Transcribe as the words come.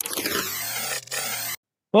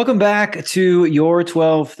Welcome back to Your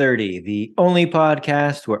 1230, the only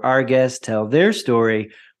podcast where our guests tell their story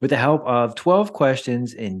with the help of 12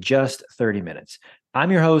 questions in just 30 minutes. I'm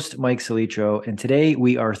your host, Mike Salitro, and today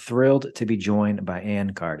we are thrilled to be joined by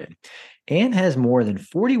Ann Carden. Ann has more than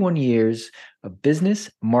 41 years of business,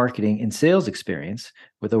 marketing, and sales experience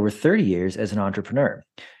with over 30 years as an entrepreneur.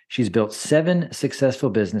 She's built 7 successful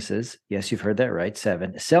businesses. Yes, you've heard that right,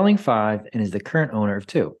 7, selling 5, and is the current owner of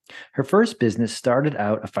 2. Her first business started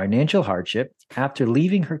out a financial hardship after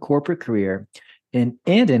leaving her corporate career and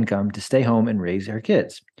income to stay home and raise her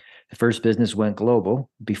kids. The first business went global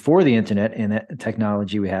before the internet and the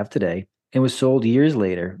technology we have today and was sold years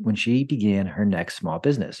later when she began her next small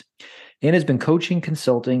business. Ann has been coaching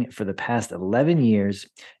consulting for the past 11 years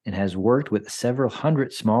and has worked with several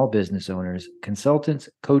hundred small business owners, consultants,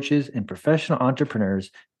 coaches, and professional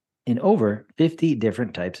entrepreneurs in over 50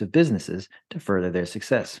 different types of businesses to further their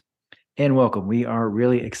success. And welcome. We are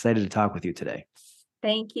really excited to talk with you today.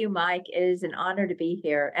 Thank you, Mike. It is an honor to be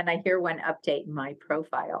here. And I hear one update in my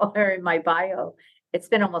profile or in my bio. It's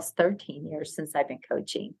been almost 13 years since I've been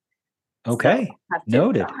coaching. Okay.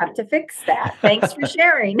 Noted. I'll have to fix that. Thanks for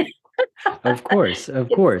sharing. Of course.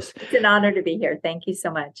 It's an honor to be here. Thank you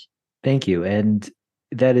so much. Thank you. And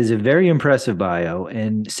that is a very impressive bio.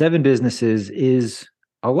 And 7 businesses is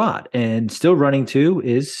a lot. And still running 2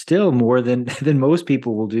 is still more than most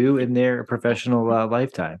people will do in their professional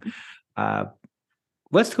lifetime.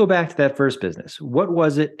 Let's go back to that first business. What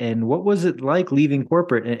was it, and what was it like leaving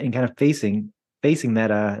corporate and kind of facing that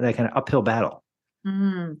kind of uphill battle?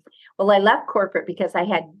 Well, I left corporate because I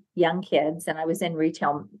had young kids and I was in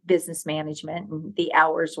retail business management, and the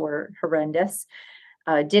hours were horrendous.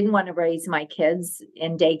 Didn't want to raise my kids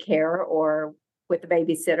in daycare or with a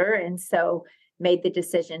babysitter, and so made the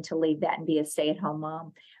decision to leave that and be a stay-at-home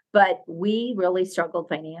mom. But we really struggled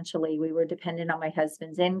financially. We were dependent on my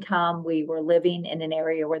husband's income. We were living in an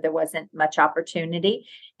area where there wasn't much opportunity.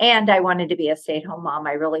 And I wanted to be a stay-at-home mom.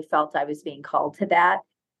 I really felt I was being called to that.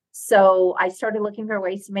 So I started looking for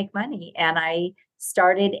ways to make money. And I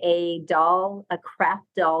started a craft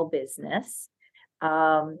doll business.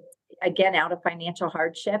 Again, out of financial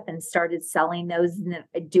hardship, and started selling those,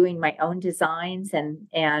 doing my own designs,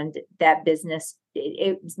 and that business,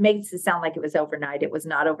 it makes it sound like it was overnight. It was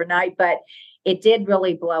not overnight, but it did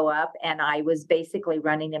really blow up. And I was basically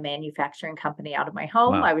running a manufacturing company out of my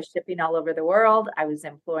home. Wow. I was shipping all over the world. I was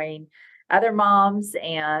employing other moms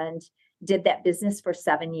and did that business for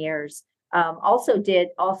 7 years.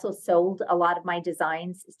 Also sold a lot of my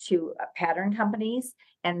designs to pattern companies.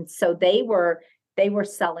 And so they were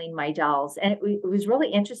selling my dolls. And it was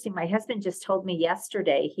really interesting. My husband just told me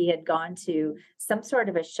yesterday he had gone to some sort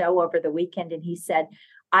of a show over the weekend, and he said,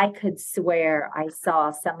 I could swear I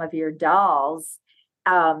saw some of your dolls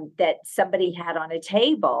that somebody had on a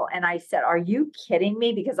table. And I said, are you kidding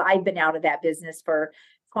me? Because I've been out of that business for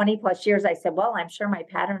 20 plus years. I said, well, I'm sure my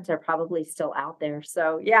patterns are probably still out there.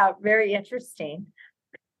 So yeah, very interesting.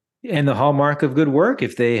 And the hallmark of good work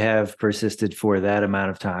if they have persisted for that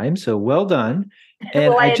amount of time. So well done.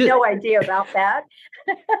 And Well, I had no idea about that.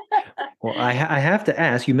 Well, I have to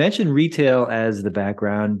ask, you mentioned retail as the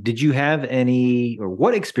background. Did you have any, or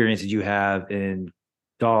what experience did you have in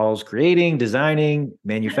dolls creating, designing,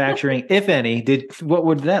 manufacturing, if any? What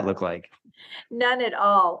would that look like? None at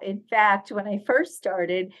all. In fact, when I first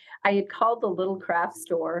started, I had called the little craft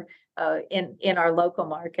store in our local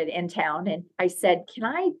market in town, and I said, "Can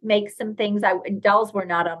I make some things?" Dolls were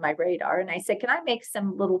not on my radar, and I said, "Can I make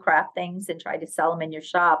some little craft things and try to sell them in your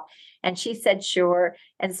shop?" And she said, "Sure."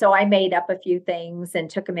 And so I made up a few things and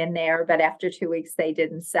took them in there, but after 2 weeks, they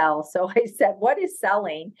didn't sell. So I said, "What is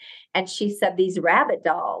selling?" And she said, "These rabbit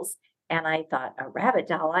dolls." And I thought, a rabbit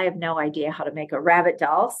doll? I have no idea how to make a rabbit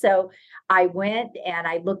doll. So I went and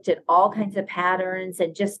I looked at all kinds of patterns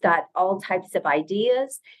and just got all types of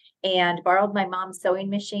ideas, and borrowed my mom's sewing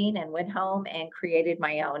machine and went home and created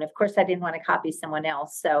my own. Of course, I didn't want to copy someone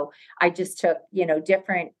else. So I just took,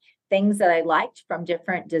 different things that I liked from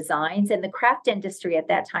different designs. And the craft industry at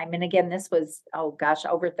that time, and again, this was, oh gosh,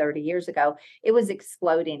 over 30 years ago, it was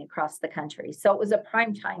exploding across the country. So it was a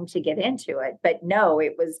prime time to get into it. But no,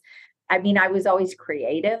 I was always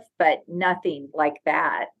creative, but nothing like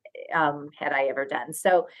that had I ever done.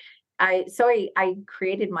 So I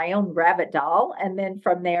created my own rabbit doll, and then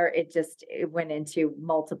from there it went into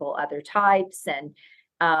multiple other types, and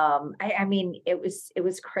it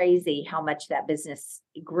was crazy how much that business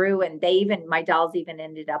grew, and my dolls even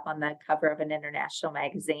ended up on the cover of an international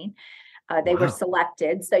magazine. They were Wow.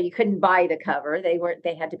 selected, so you couldn't buy the cover.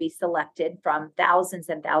 They had to be selected from thousands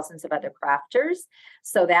and thousands of other crafters.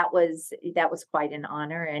 So that was quite an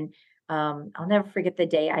honor. And I'll never forget the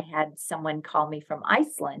day I had someone call me from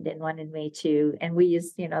Iceland and wanted me to, and we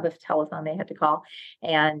used, the telephone they had to call.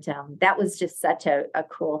 And that was just such a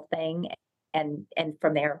cool thing. And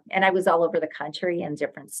from there, and I was all over the country in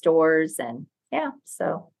different stores, and yeah,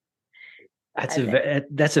 so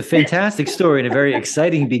That's a fantastic story and a very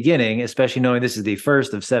exciting beginning, especially knowing this is the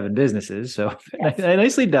first of 7 businesses. So yes.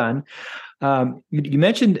 nicely done. You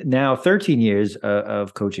mentioned now 13 years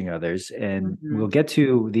of coaching others, and we'll get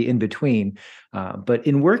to the in between. But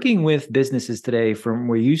in working with businesses today from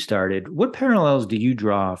where you started, what parallels do you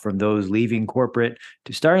draw from those leaving corporate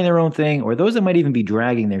to starting their own thing, or those that might even be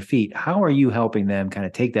dragging their feet? How are you helping them kind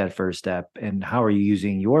of take that first step, and how are you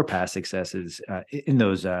using your past successes in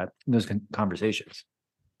those conversations?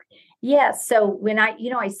 Yeah. So when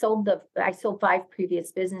I sold 5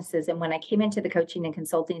 previous businesses. And when I came into the coaching and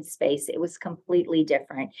consulting space, it was completely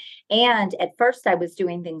different. And at first I was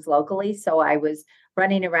doing things locally. So I was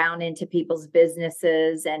running around into people's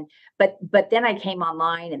businesses but then I came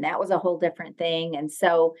online, and that was a whole different thing. And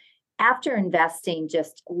so after investing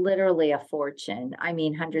just literally a fortune, I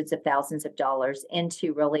mean, hundreds of thousands of dollars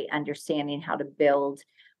into really understanding how to build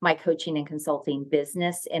my coaching and consulting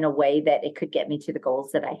business in a way that it could get me to the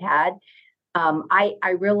goals that I had.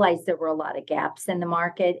 I realized there were a lot of gaps in the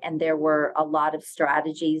market, and there were a lot of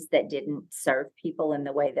strategies that didn't serve people in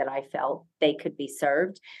the way that I felt they could be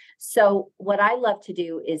served. So what I love to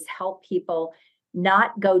do is help people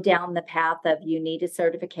not go down the path of you need a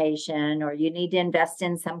certification, or you need to invest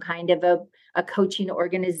in some kind of a coaching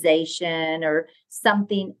organization or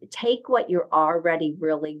something. Take what you're already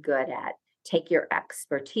really good at. Take your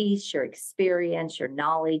expertise, your experience, your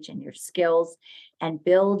knowledge, and your skills, and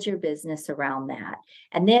build your business around that.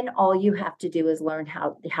 And then all you have to do is learn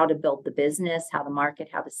how to build the business, how to market,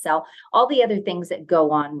 how to sell, all the other things that go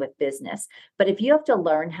on with business. But if you have to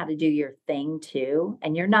learn how to do your thing too,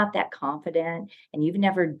 and you're not that confident and you've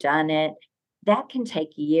never done it, that can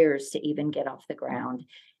take years to even get off the ground.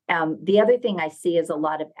 The other thing I see is a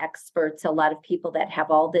lot of experts, a lot of people that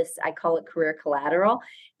have all this, I call it career collateral.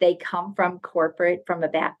 They come from corporate, from a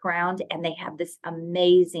background, and they have this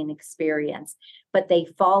amazing experience, but they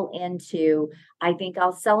fall into, I think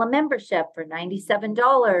I'll sell a membership for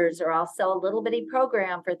 $97, or I'll sell a little bitty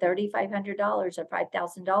program for $3,500 or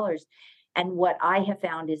 $5,000. And what I have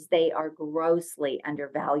found is they are grossly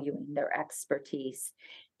undervaluing their expertise,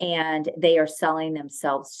 and they are selling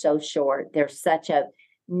themselves so short. There's such a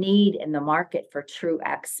need in the market for true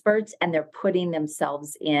experts, and they're putting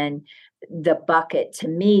themselves in the bucket, to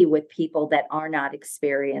me, with people that are not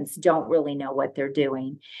experienced, don't really know what they're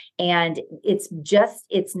doing. And it's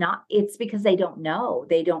because they don't know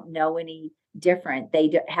any different.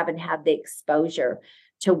 Haven't had the exposure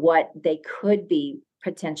to what they could be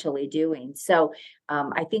potentially doing. So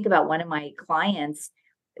I think about one of my clients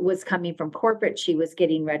was coming from corporate. She was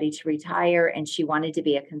getting ready to retire, and she wanted to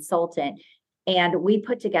be a consultant. And we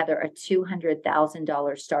put together a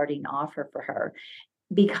 $200,000 starting offer for her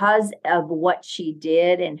because of what she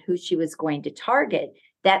did and who she was going to target.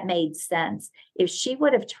 That made sense. If she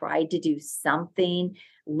would have tried to do something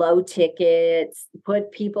low tickets,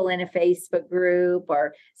 put people in a Facebook group,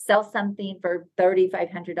 or sell something for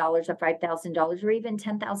 $3,500 or $5,000 or even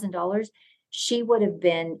 $10,000, she would have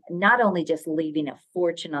been not only just leaving a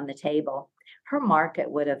fortune on the table, her market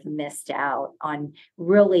would have missed out on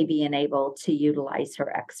really being able to utilize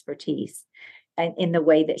her expertise and in the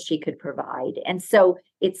way that she could provide. And so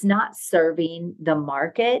it's not serving the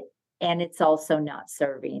market, and it's also not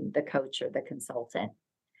serving the coach or the consultant.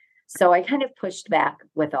 So I kind of pushed back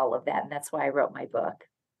with all of that. And that's why I wrote my book.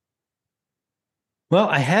 Well,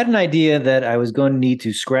 I had an idea that I was going to need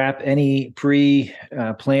to scrap any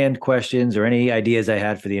pre-planned questions or any ideas I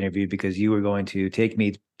had for the interview, because you were going to take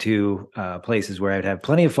me to places where I'd have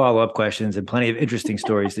plenty of follow-up questions and plenty of interesting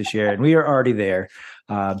stories to share. And we are already there.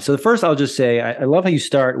 So the first, I'll just say, I love how you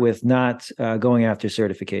start with not going after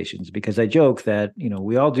certifications, because I joke that,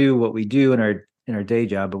 we all do what we do in our day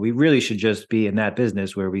job, but we really should just be in that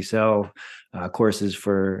business where we sell courses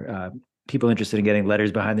for people interested in getting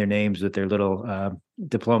letters behind their names with their little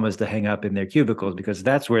diplomas to hang up in their cubicles, because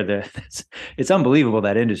that's where it's unbelievable,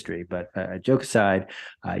 that industry. But joke aside,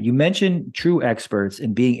 you mentioned true experts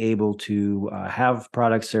and being able to have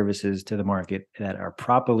product services to the market that are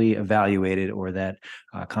properly evaluated, or that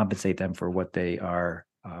compensate them for what they are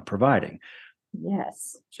providing.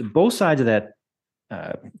 Yes. So both sides of that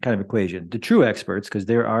kind of equation, the true experts, because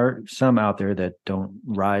there are some out there that don't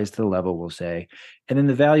rise to the level, we'll say, and then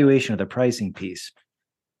the valuation of the pricing piece.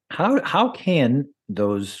 How can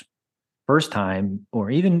those first time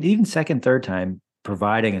or even second, third time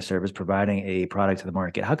providing a service, providing a product to the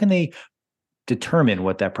market, how can they determine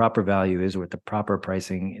what that proper value is or what the proper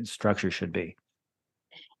pricing structure should be?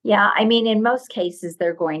 Yeah, I mean, in most cases,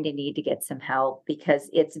 they're going to need to get some help because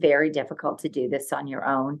it's very difficult to do this on your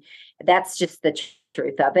own. That's just the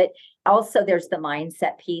truth of it. Also, there's the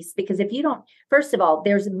mindset piece because if you don't, first of all,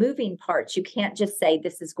 there's moving parts. You can't just say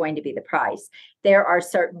this is going to be the price. There are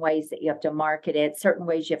certain ways that you have to market it, certain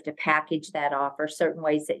ways you have to package that offer, certain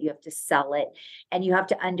ways that you have to sell it, and you have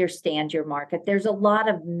to understand your market. There's a lot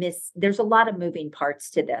of moving parts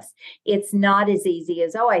to this. It's not as easy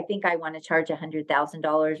as, oh, I think I want to charge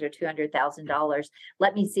 $100,000 or $200,000.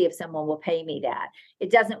 Let me see if someone will pay me that. It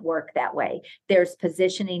doesn't work that way. There's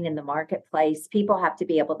positioning in the marketplace. People have to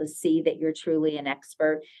be able to see that you're truly an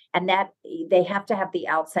expert and that they have to have the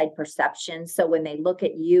outside perception. So when they look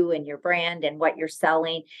at you and your brand and what you're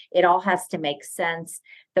selling, it all has to make sense.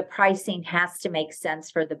 The pricing has to make sense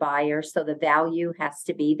for the buyer. So the value has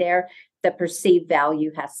to be there. The perceived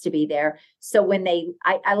value has to be there. So when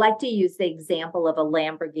I like to use the example of a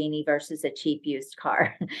Lamborghini versus a cheap used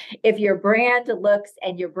car. If your brand looks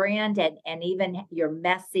and your brand and even your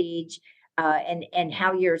message and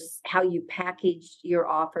how you package your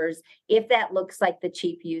offers, if that looks like the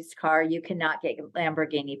cheap used car, you cannot get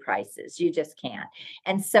Lamborghini prices. You just can't.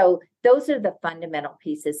 And so those are the fundamental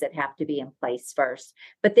pieces that have to be in place first.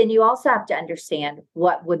 But then you also have to understand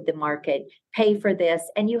what would the market pay for this,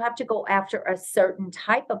 and you have to go after a certain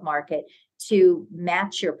type of market to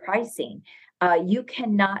match your pricing. You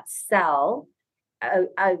cannot sell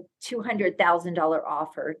a $200,000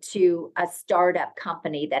 offer to a startup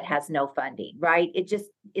company that has no funding, right?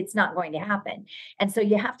 It's not going to happen. And so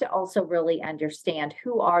you have to also really understand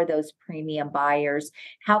who are those premium buyers?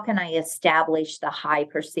 How can I establish the high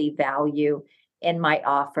perceived value in my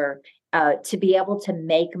offer? To be able to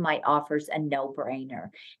make my offers a no-brainer.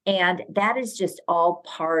 And that is just all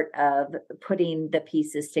part of putting the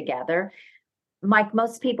pieces together. Mike,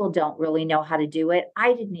 most people don't really know how to do it.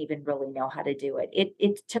 I didn't even really know how to do it.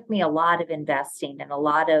 It took me a lot of investing and a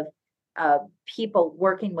lot of people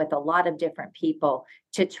working with a lot of different people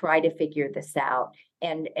to try to figure this out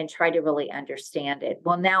and try to really understand it.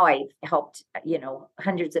 Well, now I've helped,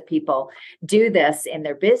 hundreds of people do this in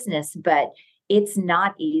their business, but it's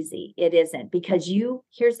not easy. It isn't because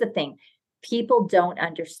here's the thing. People don't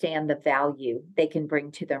understand the value they can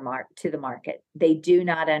bring to the market. They do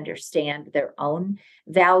not understand their own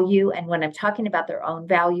value. And when I'm talking about their own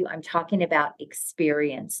value, I'm talking about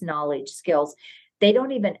experience, knowledge, skills. They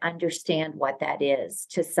don't even understand what that is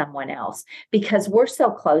to someone else because we're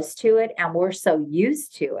so close to it and we're so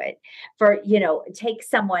used to it. Take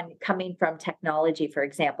someone coming from technology, for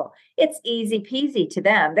example. It's easy peasy to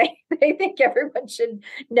them. They think everyone should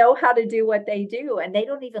know how to do what they do. And they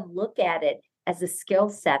don't even look at it as a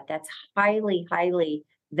skill set that's highly, highly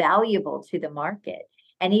valuable to the market.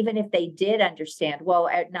 And even if they did understand, well,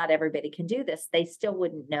 not everybody can do this, they still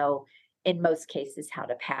wouldn't know in most cases how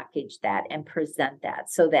to package that and present that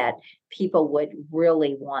so that people would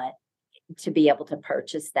really want to be able to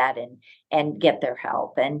purchase that and get their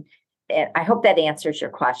help. And I hope that answers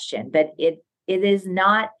your question, but it is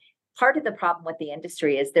not part of the problem with the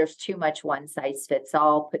industry is there's too much one size fits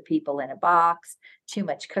all, put people in a box, too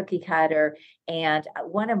much cookie cutter. And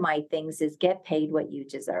one of my things is get paid what you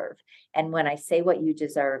deserve. And when I say what you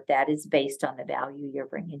deserve, that is based on the value you're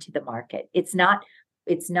bringing to the market. It's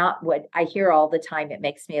not what I hear all the time. It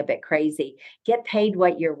makes me a bit crazy. Get paid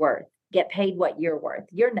what you're worth. Get paid what you're worth.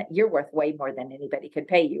 You're worth way more than anybody could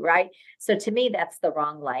pay you, right? So to me, that's the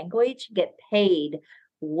wrong language. Get paid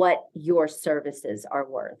what your services are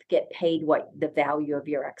worth. Get paid what the value of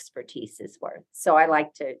your expertise is worth. So I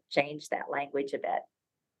like to change that language a bit.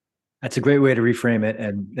 That's a great way to reframe it,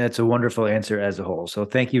 and that's a wonderful answer as a whole. So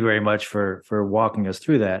thank you very much for walking us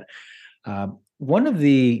through that. One of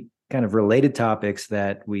the kind of related topics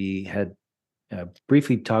that we had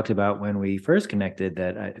briefly talked about when we first connected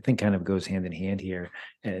that I think kind of goes hand in hand here,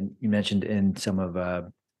 and you mentioned in some of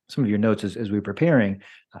your notes as we were preparing,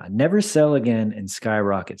 never sell again and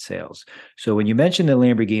skyrocket sales. So when you mentioned the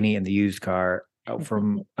Lamborghini and the used car,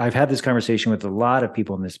 I've had this conversation with a lot of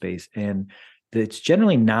people in this space, and it's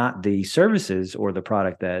generally not the services or the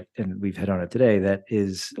product that, and we've hit on it today, that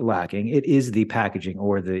is lacking. It is the packaging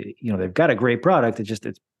or they've got a great product.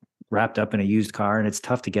 It's wrapped up in a used car and it's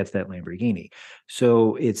tough to get to that Lamborghini.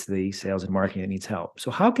 So it's the sales and marketing that needs help. So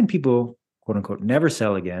how can people, quote unquote, never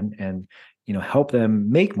sell again and, help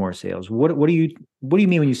them make more sales? What do you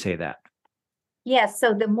mean when you say that? Yeah.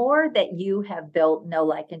 So the more that you have built know,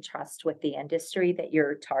 like, and trust with the industry that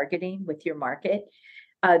you're targeting with your market,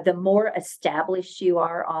 the more established you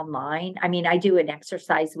are online. I mean, I do an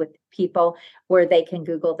exercise with people where they can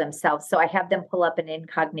Google themselves. So I have them pull up an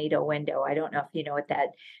incognito window. I don't know if you know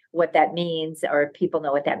what that means, or if people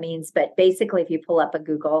know what that means, but basically if you pull up a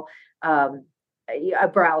Google, a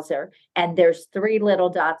browser, and there's three little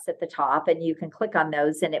dots at the top, and you can click on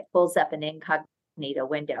those and it pulls up an incognito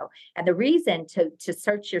window. And the reason to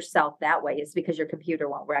search yourself that way is because your computer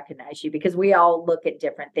won't recognize you, because we all look at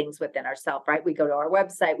different things within ourselves, right? We go to our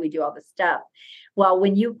website, we do all the stuff. Well,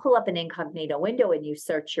 when you pull up an incognito window and you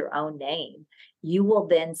search your own name, you will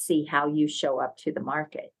then see how you show up to the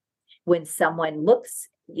market when someone looks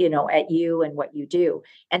at you and what you do.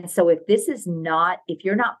 And so if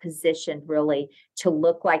you're not positioned really to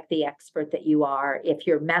look like the expert that you are, if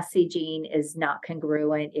your messaging is not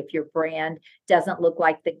congruent, if your brand doesn't look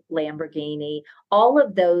like the Lamborghini, all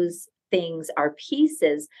of those things are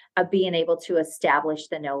pieces of being able to establish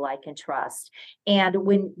the know, like, and trust. And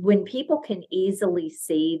when people can easily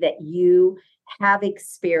see that you have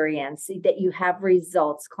experience, that you have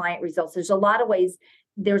results, client results, there's a lot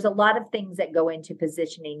of things that go into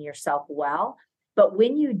positioning yourself well. But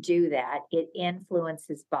when you do that, it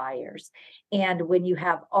influences buyers. And when you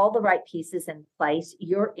have all the right pieces in place,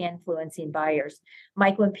 you're influencing buyers.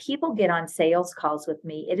 Mike, when people get on sales calls with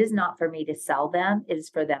me, it is not for me to sell them, it is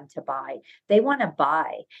for them to buy. They want to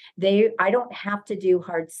buy. I don't have to do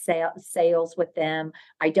hard sales with them.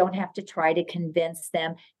 I don't have to try to convince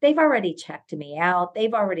them. They've already checked me out.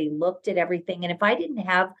 They've already looked at everything. And if I didn't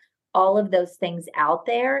have all of those things out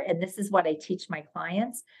there, and this is what I teach my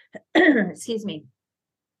clients, excuse me,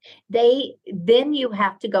 then you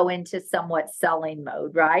have to go into somewhat selling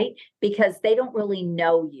mode, right? Because they don't really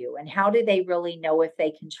know you, and how do they really know if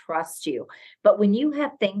they can trust you? But when you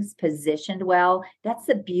have things positioned well, that's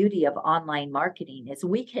the beauty of online marketing, is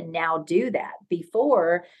we can now do that.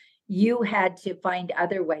 Before, you had to find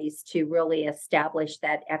other ways to really establish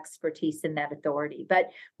that expertise and that authority.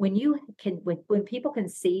 But when people can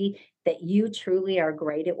see that you truly are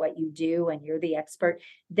great at what you do and you're the expert,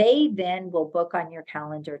 they then will book on your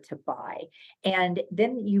calendar to buy. And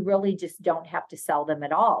then you really just don't have to sell them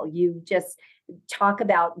at all. You just talk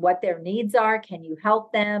about what their needs are. Can you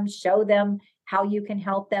help them? Show them how you can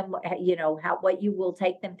help them, what you will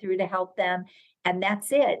take them through to help them. And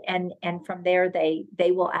that's it. And from there,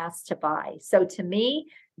 they will ask to buy. So to me,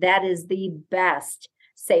 that is the best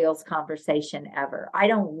sales conversation ever. I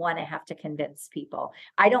don't want to have to convince people.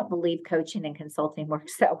 I don't believe coaching and consulting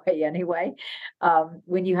works that way anyway.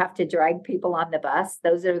 When you have to drag people on the bus,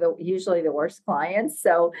 those are usually the worst clients.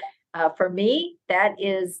 So for me, that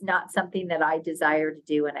is not something that I desire to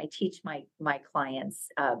do. And I teach my clients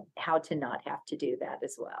how to not have to do that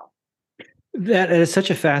as well. That is such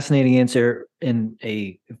a fascinating answer and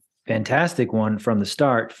a fantastic one from the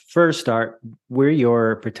start. First, start where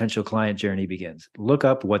your potential client journey begins. Look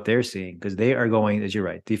up what they're seeing, because they are going, as you're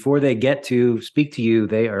right, before they get to speak to you,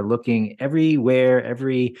 they are looking everywhere,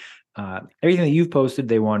 everything that you've posted,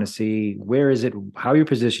 they want to see. Where is it? How you're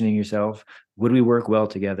positioning yourself? Would we work well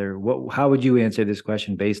together? How would you answer this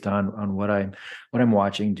question based on what I'm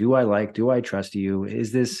watching? Do I trust you?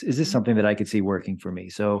 Is this something that I could see working for me?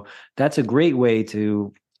 So that's a great way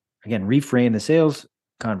to, again, reframe the sales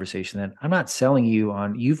conversation. That I'm not selling you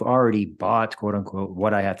on, you've already bought, quote unquote,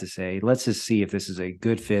 what I have to say. Let's just see if this is a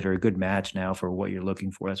good fit or a good match now for what you're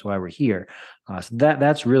looking for. That's why we're here. So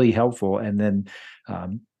that's really helpful. And then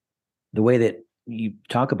the way that you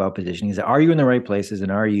talk about positioning is, are you in the right places,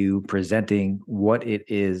 and are you presenting what it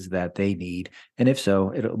is that they need? And if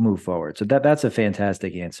so, it'll move forward. So that's a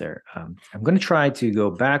fantastic answer. I'm going to try to go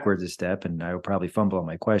backwards a step, and I will probably fumble on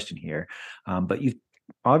my question here. But you've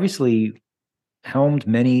obviously helmed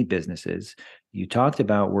many businesses. You talked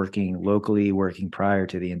about working locally, working prior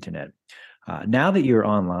to the internet. Now that you're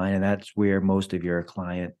online, and that's where most of your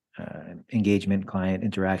client engagement, client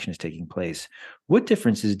interaction is taking place, what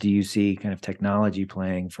differences do you see kind of technology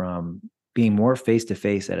playing from being more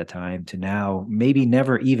face-to-face at a time to now maybe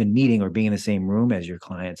never even meeting or being in the same room as your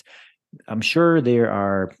clients? I'm sure there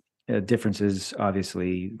are differences.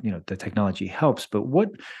 Obviously, the technology helps, but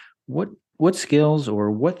what skills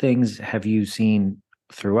or what things have you seen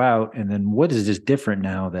throughout? And then what is just different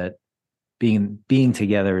now that being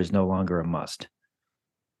together is no longer a must?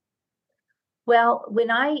 Well,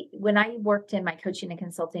 when I worked in my coaching and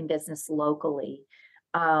consulting business locally,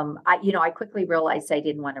 I quickly realized I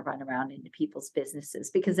didn't want to run around into people's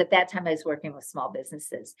businesses, because at that time I was working with small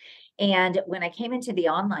businesses. And when I came into the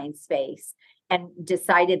online space, and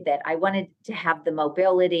decided that I wanted to have the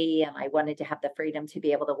mobility and I wanted to have the freedom to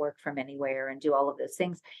be able to work from anywhere and do all of those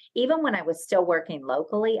things. Even when I was still working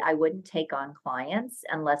locally, I wouldn't take on clients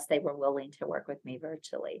unless they were willing to work with me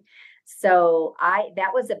virtually. So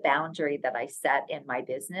that was a boundary that I set in my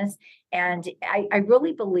business. And I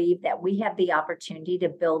really believe that we have the opportunity to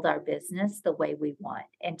build our business the way we want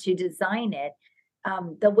and to design it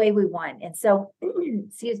the way we want. And so,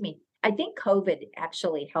 excuse me, I think COVID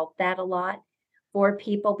actually helped that a lot for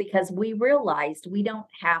people because we realized we don't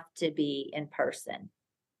have to be in person.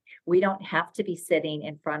 We don't have to be sitting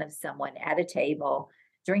in front of someone at a table,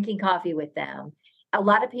 drinking coffee with them. A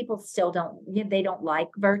lot of people still don't, they don't like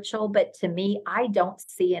virtual, but to me, I don't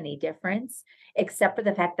see any difference except for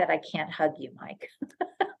the fact that I can't hug you, Mike.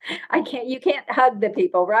 You can't hug the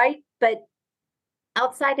people, right? But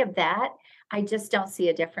outside of that, I just don't see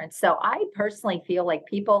a difference. So I personally feel like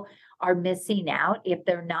people are missing out if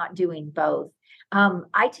they're not doing both.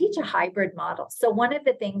 I teach a hybrid model. So one of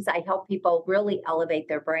the things I help people really elevate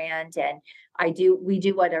their brand, and we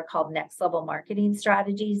do what are called next level marketing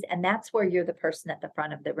strategies. And that's where you're the person at the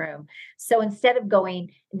front of the room. So instead of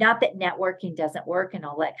going, not that networking doesn't work and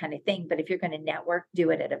all that kind of thing, but if you're going to network, do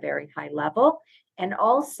it at a very high level. And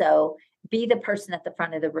also be the person at the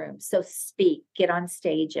front of the room. So speak, get on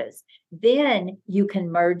stages. Then you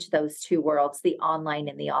can merge those two worlds, the online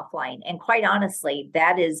and the offline. And quite honestly,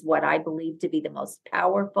 that is what I believe to be the most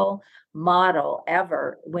powerful model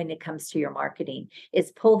ever when it comes to your marketing,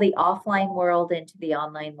 is pull the offline world into the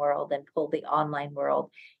online world and pull the online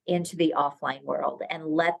world into the offline world and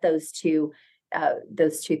let those two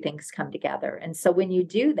things come together. And so when you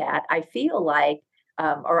do that, I feel like,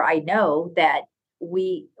 or I know that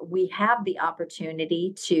we have the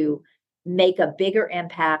opportunity to make a bigger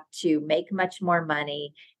impact, to make much more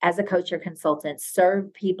money as a coach or consultant,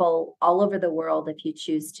 serve people all over the world if you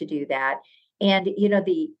choose to do that. And,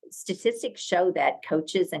 the statistics show that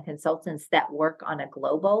coaches and consultants that work on a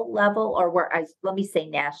global level, or let me say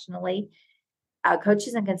nationally,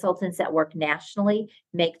 coaches and consultants that work nationally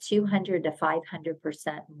make 200 to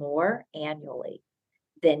 500% more annually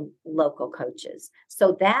than local coaches.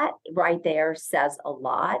 So that right there says a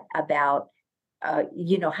lot about,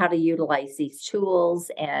 how to utilize these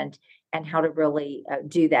tools and how to really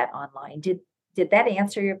do that online. Did that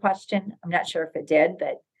answer your question? I'm not sure if it did,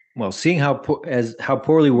 but. Well, seeing how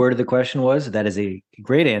poorly worded the question was, that is a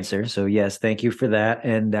great answer. So yes, thank you for that.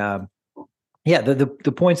 And yeah,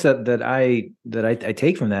 the points that I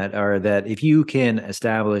take from that are that if you can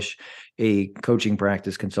establish a coaching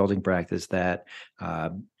practice, consulting practice that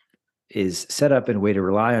is set up in a way to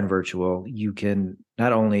rely on virtual, you can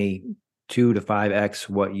not only 2 to 5x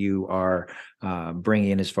what you are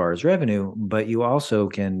bringing in as far as revenue, but you also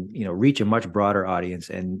can reach a much broader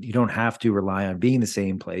audience, and you don't have to rely on being the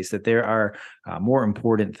same place. That there are more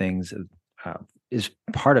important things is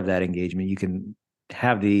part of that engagement. You can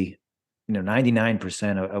have the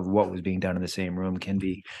 99% of what was being done in the same room can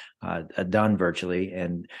be done virtually.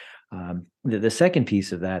 And the second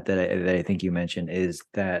piece of that I think you mentioned is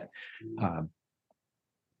that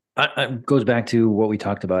goes back to what we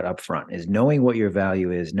talked about up front, is knowing what your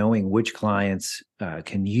value is, knowing which clients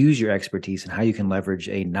can use your expertise and how you can leverage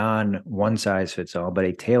a non one size fits all, but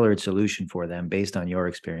a tailored solution for them based on your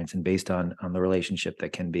experience and based on the relationship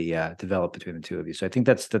that can be developed between the two of you. So I think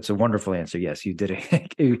that's a wonderful answer. Yes, you did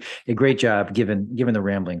a great job given the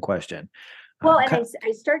rambling question. Well, and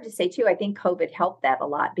I started to say too, I think COVID helped that a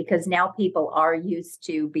lot because now people are used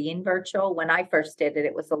to being virtual. When I first did it,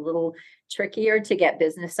 it was a little trickier to get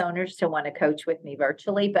business owners to want to coach with me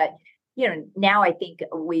virtually. But, now I think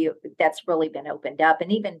that's really been opened up.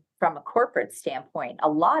 And even from a corporate standpoint, a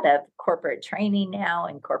lot of corporate training now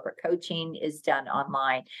and corporate coaching is done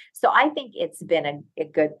online. So I think it's been a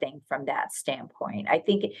good thing from that standpoint. I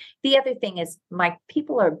think the other thing is,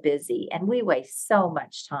 people are busy and we waste so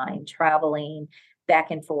much time traveling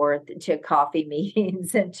back and forth to coffee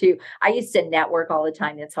meetings I used to network all the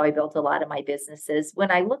time. That's how I built a lot of my businesses.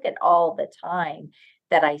 When I look at all the time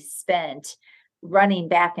that I spent running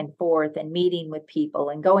back and forth and meeting with people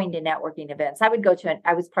and going to networking events, I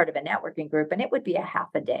was part of a networking group, and it would be a half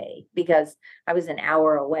a day because I was an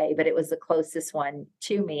hour away, but it was the closest one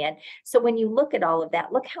to me. And so when you look at all of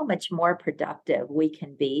that, look how much more productive we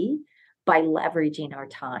can be by leveraging our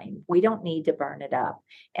time. We don't need to burn it up.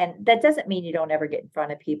 And that doesn't mean you don't ever get in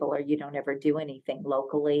front of people or you don't ever do anything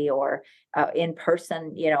locally or in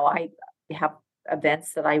person. I have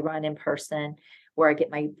events that I run in person where I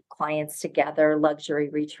get my clients together, luxury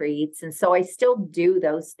retreats. And so I still do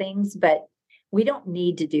those things, but we don't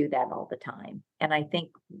need to do that all the time. And I think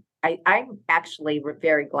I'm actually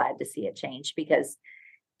very glad to see it change because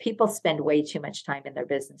people spend way too much time in their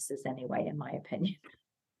businesses anyway, in my opinion.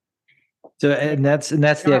 So, and that's They the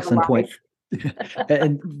don't have a excellent point. life.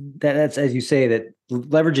 And that's, as you say, that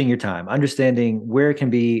leveraging your time, understanding where it can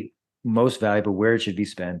be most valuable, where it should be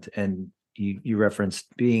spent. And you referenced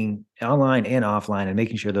being online and offline and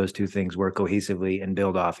making sure those two things work cohesively and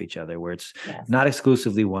build off each other, where it's Yes. not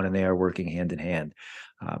exclusively one and they are working hand in hand.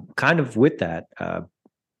 Kind of with that,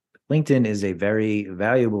 LinkedIn is a very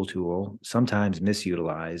valuable tool, sometimes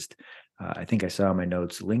misutilized. I think I saw in my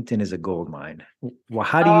notes, LinkedIn is a gold mine. Well,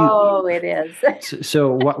 how do you? Oh, it is.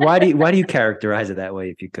 So why do you characterize it that way,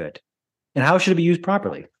 if you could? And how should it be used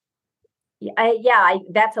properly?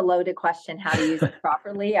 That's a loaded question, how to use it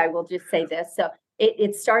properly. I will just say this. So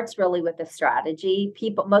it starts really with a strategy.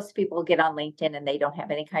 Most people get on LinkedIn and they don't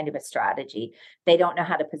have any kind of a strategy. They don't know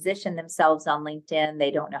how to position themselves on LinkedIn.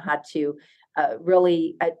 They don't know how to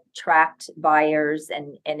really attract buyers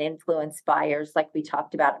and influence buyers, like we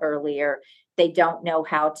talked about earlier. They don't know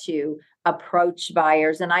how to approach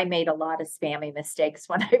buyers. And I made a lot of spammy mistakes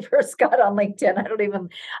when I first got on LinkedIn.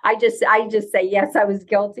 I just say, yes, I was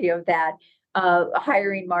guilty of that.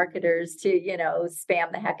 Hiring marketers to,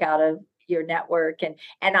 spam the heck out of your network. And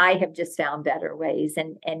I have just found better ways.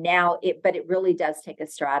 And now but it really does take a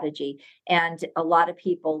strategy. And a lot of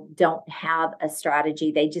people don't have a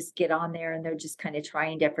strategy. They just get on there and they're just kind of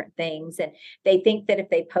trying different things. And they think that if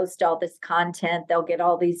they post all this content, they'll get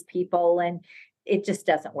all these people. And it just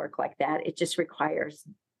doesn't work like that. It just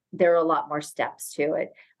there are a lot more steps to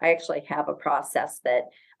it. I actually have a process that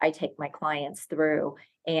I take my clients through,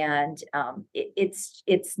 and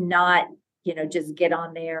it's not, just get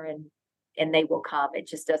on there and they will come. It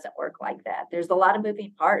just doesn't work like that. There's a lot of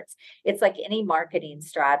moving parts. It's like any marketing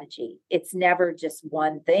strategy. It's never just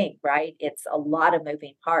one thing, right? It's a lot of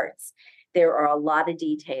moving parts. There are a lot of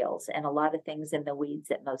details and a lot of things in the weeds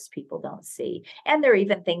that most people don't see. And there are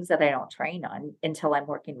even things that I don't train on until I'm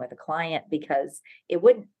working with a client, because it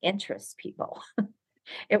wouldn't interest people.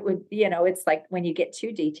 It would, it's like when you get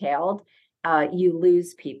too detailed, you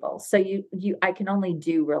lose people. So I can only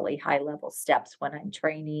do really high level steps when I'm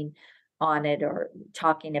training on it or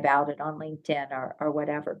talking about it on LinkedIn or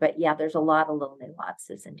whatever. But yeah, there's a lot of little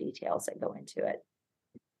nuances and details that go into it.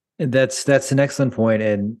 And that's an excellent point,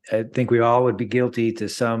 and I think we all would be guilty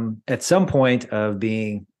at some point of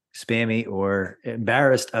being spammy or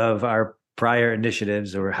embarrassed of our prior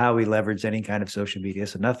initiatives or how we leverage any kind of social media.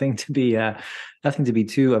 So nothing to be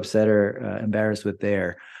too upset or embarrassed with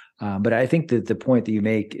there. But I think that the point that you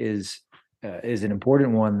make is an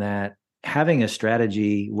important one, that having a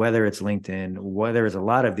strategy, whether it's LinkedIn, whether it's a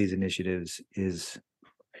lot of these initiatives, is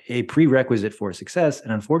a prerequisite for success,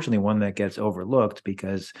 and unfortunately one that gets overlooked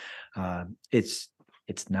because it's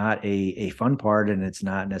not a fun part, and it's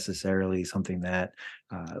not necessarily something that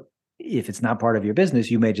if it's not part of your business,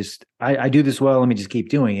 you may just I do this well, let me just keep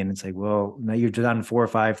doing it. And it's like, well, now you've done 4 or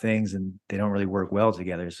 5 things and they don't really work well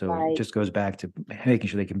together. So Right. it just goes back to making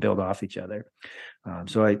sure they can build off each other.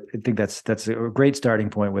 So I think that's a great starting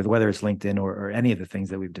point with whether it's LinkedIn or any of the things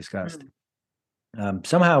that we've discussed.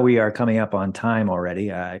 Somehow we are coming up on time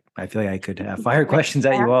already. I feel like I could fire questions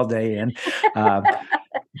at you all day. And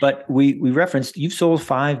but we referenced you've sold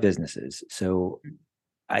 5 businesses. So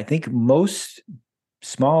I think most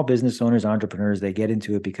small business owners, entrepreneurs, they get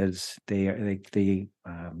into it because they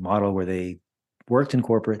model where they worked in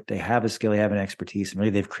corporate, they have a skill, they have an expertise, and really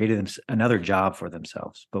they've created another job for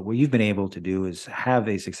themselves. But what you've been able to do is have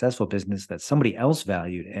a successful business that somebody else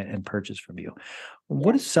valued and purchased from you.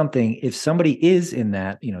 What is something, if somebody is in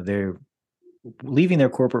that, they're leaving their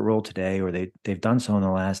corporate role today, or they've done so in the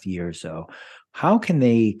last year or so, how can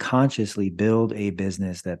they consciously build a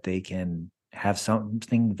business that they can have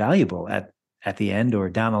something valuable at the end or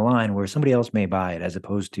down the line where somebody else may buy it, as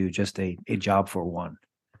opposed to just a job for one?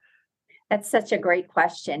 That's such a great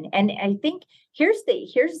question. And I think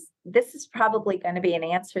this is probably going to be an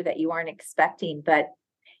answer that you aren't expecting, but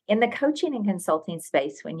in the coaching and consulting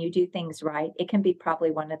space, when you do things right, it can be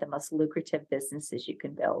probably one of the most lucrative businesses you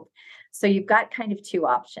can build. So you've got kind of 2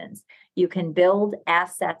 options. You can build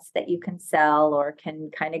assets that you can sell or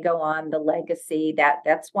can kind of go on the legacy.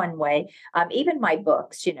 That's one way. Even my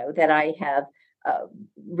books, that I have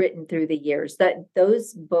written through the years, that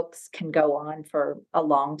those books can go on for a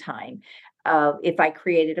long time. If I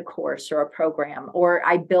created a course or a program, or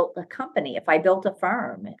I built a company, if I built a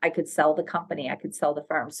firm, I could sell the company, I could sell the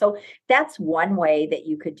firm. So that's one way that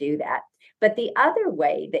you could do that. But the other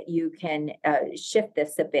way that you can shift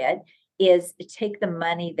this a bit is take the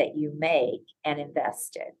money that you make and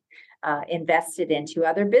invest it into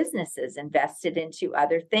other businesses, invest it into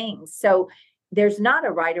other things. So there's not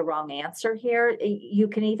a right or wrong answer here. You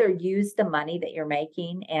can either use the money that you're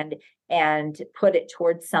making and put it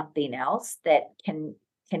towards something else that can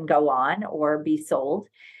go on or be sold,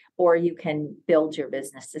 or you can build your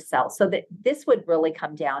business to sell. So that this would really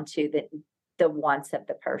come down to the wants of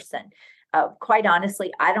the person. Quite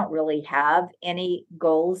honestly, I don't really have any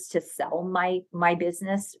goals to sell my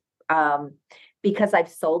business, because I've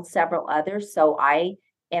sold several others. So I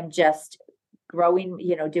am just growing,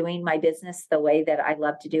 doing my business the way that I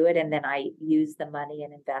love to do it. And then I use the money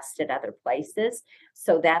and invest in other places.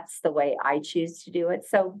 So that's the way I choose to do it.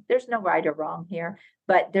 So there's no right or wrong here,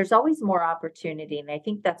 but there's always more opportunity. And I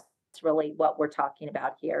think that's really what we're talking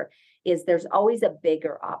about here, is there's always a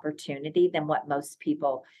bigger opportunity than what most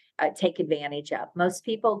people take advantage of. Most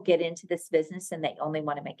people get into this business and they only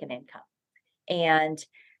want to make an income and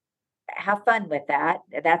have fun with that.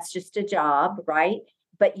 That's just a job, right?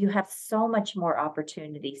 But you have so much more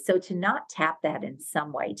opportunity. So to not tap that in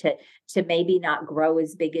some way, to maybe not grow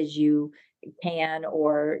as big as you can,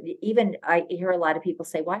 or even I hear a lot of people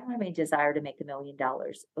say, "Why don't I have any desire to make $1 million?"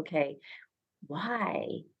 Okay,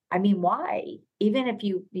 why? I mean, why? Even if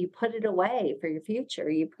you put it away for your future,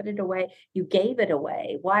 you put it away, you gave it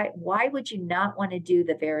away. Why would you not want to do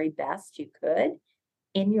the very best you could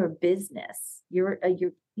in your business? You're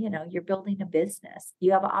building a business.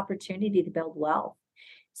 You have an opportunity to build wealth.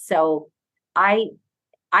 So I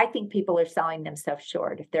I think people are selling themselves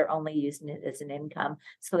short if they're only using it as an income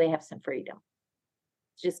so they have some freedom.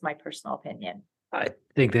 It's just my personal opinion. I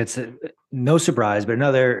think that's no surprise, but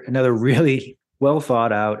another really well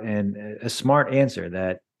thought out and a smart answer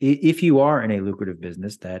that if you are in a lucrative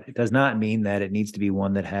business, that it does not mean that it needs to be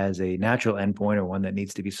one that has a natural endpoint or one that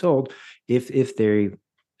needs to be sold. If their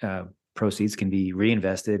proceeds can be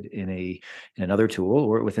reinvested in another tool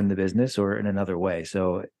or within the business or in another way.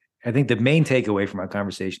 So I think the main takeaway from our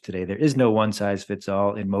conversation today, there is no one size fits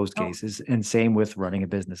all in most cases, and same with running a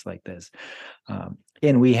business like this.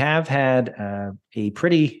 And we have had a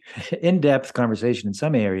pretty in-depth conversation in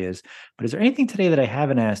some areas, but is there anything today that I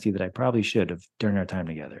haven't asked you that I probably should have during our time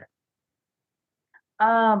together?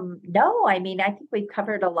 No, I mean, I think we've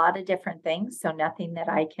covered a lot of different things, so nothing that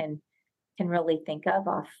I can really think of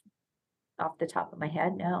off the top of my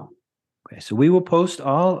head. No. Okay, so we will post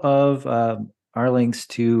all of our links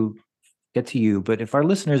to get to you, but if our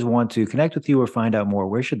listeners want to connect with you or find out more,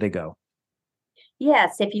 where should they go?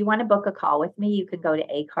 Yes, if you want to book a call with me, you can go to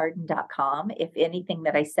acarden.com. If anything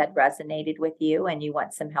that I said resonated with you and you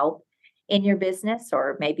want some help in your business,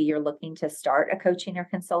 or maybe you're looking to start a coaching or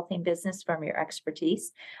consulting business from your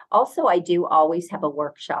expertise. Also, I do always have a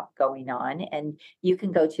workshop going on, and you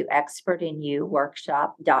can go to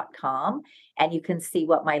expertinyouworkshop.com and you can see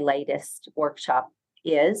what my latest workshop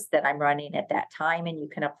is that I'm running at that time, and you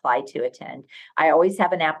can apply to attend. I always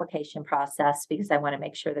have an application process because I want to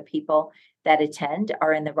make sure the people that attend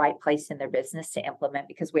are in the right place in their business to implement,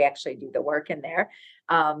 because we actually do the work in there.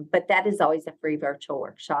 But that is always a free virtual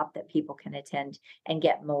workshop that people can attend and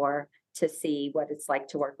get more to see what it's like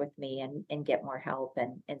to work with me and get more help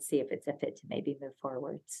and see if it's a fit to maybe move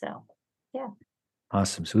forward. So, yeah.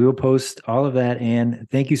 Awesome. So we will post all of that. And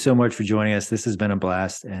thank you so much for joining us. This has been a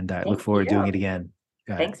blast, and I look Thank forward to doing you. it again.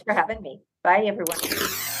 Got it. Thanks for having me. Bye, everyone.